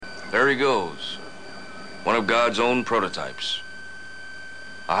There he goes. One of God's own prototypes.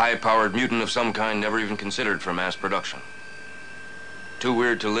 A high-powered mutant of some kind never even considered for mass production. Too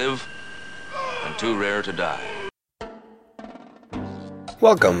weird to live, and too rare to die.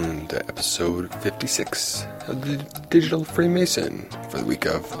 Welcome to episode 56 of the Digital Freemason for the week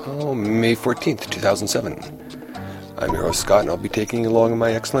of May 14th, 2007. I'm your host, Scott, and I'll be taking you along on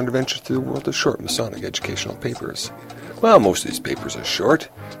my excellent adventure through the world of short Masonic educational papers. Well, most of these papers are short.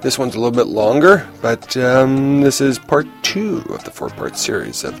 This one's a little bit longer, but this is part 2 of the 4-part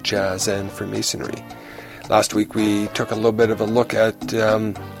series of Jazz and Freemasonry. Last week we took a little bit of a look at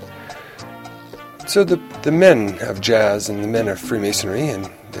the men of Jazz and the men of Freemasonry, and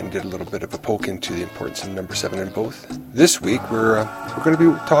then did a little bit of a poke into the importance of number 7 in both. This week we're going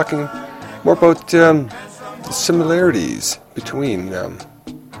to be talking more about the similarities between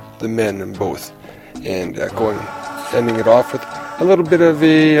the men in both, and ending it off with a little bit of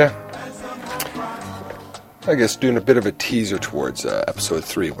doing a bit of a teaser towards episode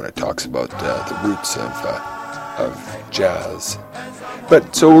 3 when it talks about the roots of jazz.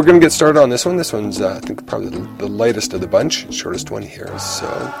 But so we're going to get started on this one. This one's I think probably the lightest of the bunch, shortest one here. So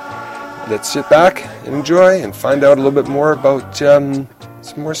let's sit back and enjoy and find out a little bit more about some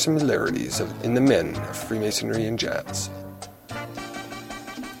more similarities in the men of Freemasonry and jazz.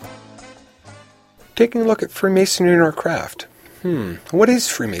 Taking a look at Freemasonry in our craft. What is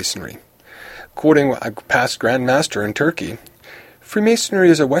Freemasonry? Quoting a past Grand Master in Turkey, Freemasonry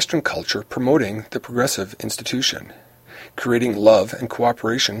is a Western culture promoting the progressive institution, creating love and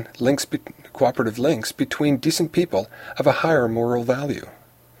cooperative links between decent people of a higher moral value.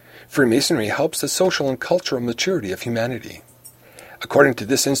 Freemasonry helps the social and cultural maturity of humanity. According to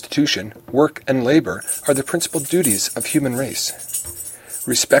this institution, work and labor are the principal duties of human race.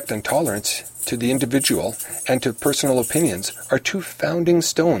 Respect and tolerance to the individual and to personal opinions are 2 founding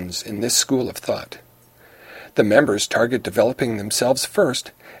stones in this school of thought. The members target developing themselves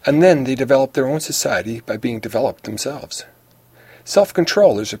first, and then they develop their own society by being developed themselves.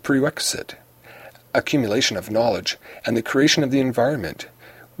 Self-control is a prerequisite. Accumulation of knowledge and the creation of the environment,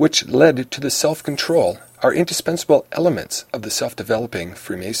 which led to the self-control, are indispensable elements of the self-developing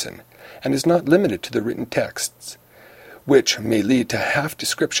Freemason, and is not limited to the written texts, which may lead to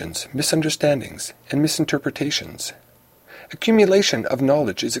half-descriptions, misunderstandings, and misinterpretations. Accumulation of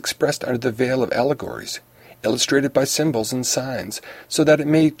knowledge is expressed under the veil of allegories, illustrated by symbols and signs, so that it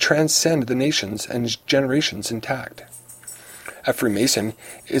may transcend the nations and generations intact. A Freemason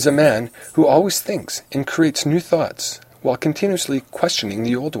is a man who always thinks and creates new thoughts, while continuously questioning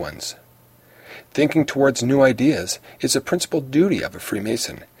the old ones. Thinking towards new ideas is a principal duty of a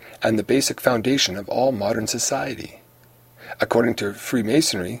Freemason, and the basic foundation of all modern society. According to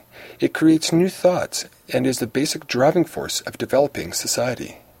Freemasonry, it creates new thoughts and is the basic driving force of developing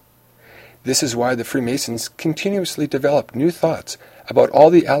society. This is why the Freemasons continuously develop new thoughts about all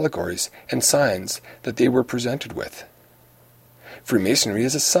the allegories and signs that they were presented with. Freemasonry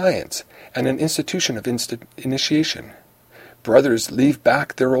is a science and an institution of initiation. Brothers leave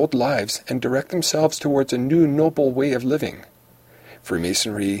back their old lives and direct themselves towards a new noble way of living.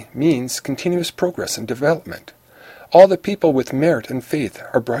 Freemasonry means continuous progress and development. All the people with merit and faith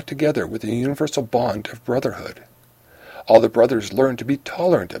are brought together with a universal bond of brotherhood. All the brothers learn to be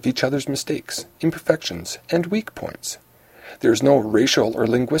tolerant of each other's mistakes, imperfections, and weak points. There is no racial or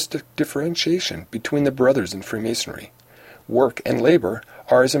linguistic differentiation between the brothers in Freemasonry. Work and labor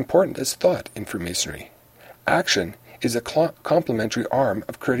are as important as thought in Freemasonry. Action is a complementary arm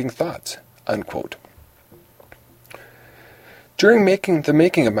of creating thoughts." Unquote. During the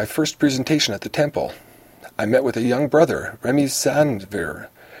making of my first presentation at the temple, I met with a young brother, Remy Sandver,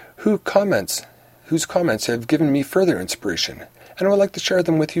 whose comments have given me further inspiration, and I would like to share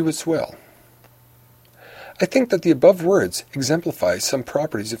them with you as well. I think that the above words exemplify some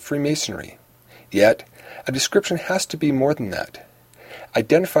properties of Freemasonry. Yet, a description has to be more than that.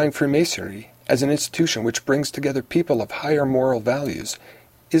 Identifying Freemasonry as an institution which brings together people of higher moral values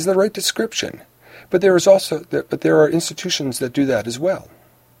is the right description, but there are institutions that do that as well.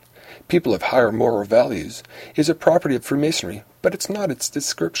 People of higher moral values is a property of Freemasonry, but it's not its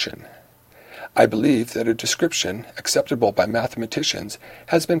description. I believe that a description acceptable by mathematicians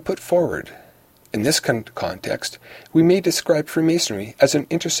has been put forward. In this context, we may describe Freemasonry as an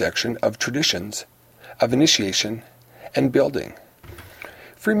intersection of traditions, of initiation, and building.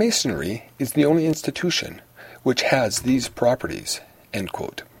 Freemasonry is the only institution which has these properties." End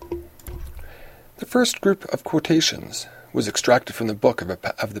quote. The first group of quotations was extracted from the book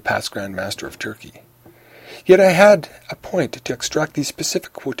of the past Grand Master of Turkey. Yet I had a point to extract these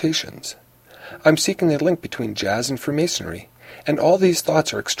specific quotations. I'm seeking a link between jazz and Freemasonry, and all these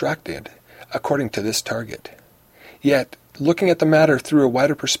thoughts are extracted according to this target. Yet, looking at the matter through a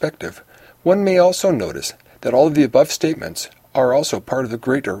wider perspective, one may also notice that all of the above statements are also part of the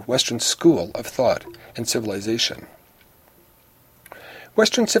greater Western school of thought and civilization.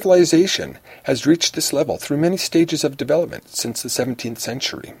 Western civilization has reached this level through many stages of development since the 17th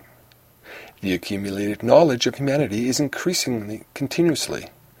century. The accumulated knowledge of humanity is increasing continuously.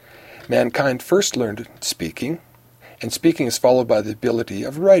 Mankind first learned speaking, and speaking is followed by the ability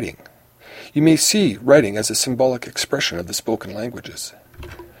of writing. You may see writing as a symbolic expression of the spoken languages.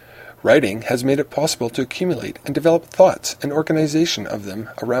 Writing has made it possible to accumulate and develop thoughts and organization of them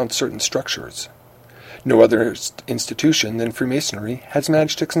around certain structures. No other institution than Freemasonry has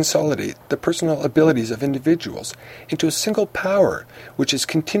managed to consolidate the personal abilities of individuals into a single power which is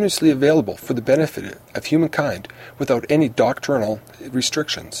continuously available for the benefit of humankind without any doctrinal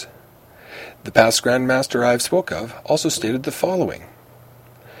restrictions. The past Grand Master I have spoke of also stated the following: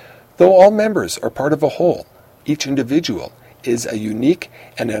 though all members are part of a whole, each individual is a unique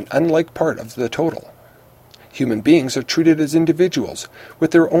and an unlike part of the total. Human beings are treated as individuals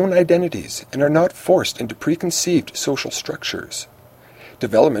with their own identities and are not forced into preconceived social structures.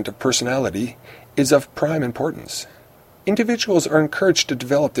 Development of personality is of prime importance. Individuals are encouraged to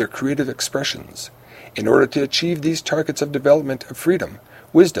develop their creative expressions. In order to achieve these targets of development of freedom,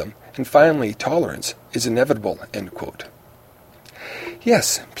 wisdom, and finally tolerance is inevitable." End quote.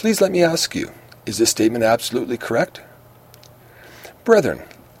 Yes, please let me ask you, is this statement absolutely correct? Brethren,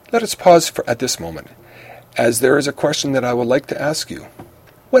 let us pause at this moment, as there is a question that I would like to ask you.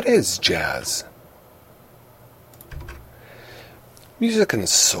 What is jazz? Music and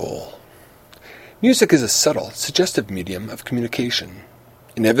soul. Music is a subtle, suggestive medium of communication,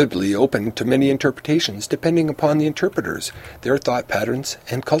 inevitably open to many interpretations depending upon the interpreters, their thought patterns,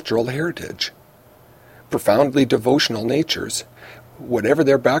 and cultural heritage. Profoundly devotional natures, whatever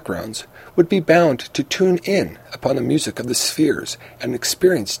their backgrounds, would be bound to tune in upon the music of the spheres and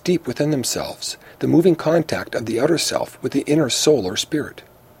experience deep within themselves the moving contact of the outer self with the inner soul or spirit.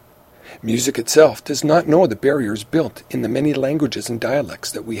 Music itself does not know the barriers built in the many languages and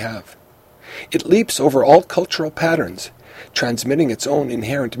dialects that we have. It leaps over all cultural patterns, transmitting its own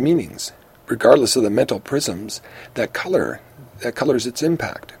inherent meanings, regardless of the mental prisms that colors its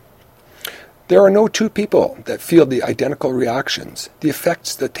impact. There are no two people that feel the identical reactions, the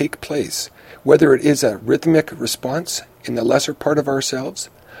effects that take place, whether it is a rhythmic response in the lesser part of ourselves,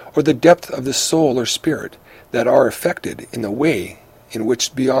 or the depth of the soul or spirit that are affected in the way in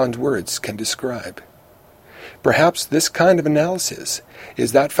which beyond words can describe. Perhaps this kind of analysis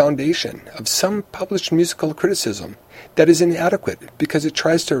is that foundation of some published musical criticism that is inadequate because it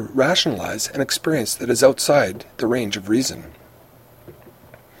tries to rationalize an experience that is outside the range of reason.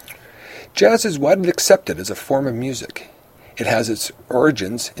 Jazz is widely accepted as a form of music. It has its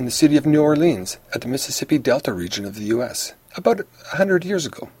origins in the city of New Orleans at the Mississippi Delta region of the U.S. about 100 years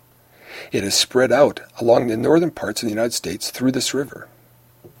ago. It has spread out along the northern parts of the United States through this river.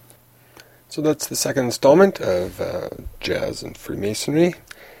 So that's the second installment of Jazz and Freemasonry.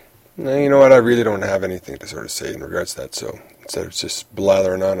 Now, you know what, I really don't have anything to sort of say in regards to that, so instead of just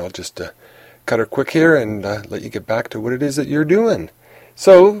blathering on, I'll just cut her quick here and let you get back to what it is that you're doing.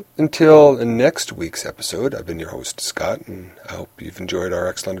 So, until next week's episode, I've been your host, Scott, and I hope you've enjoyed our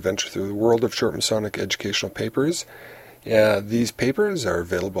excellent adventure through the world of short Masonic educational papers. These papers are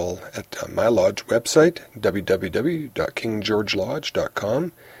available at my lodge website,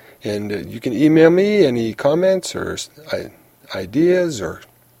 www.kinggeorgelodge.com, and you can email me any comments or ideas or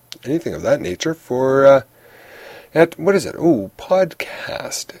anything of that nature for,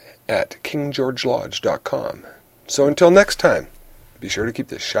 podcast at kinggeorgelodge.com. So until next time, be sure to keep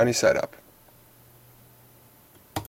the shiny side up.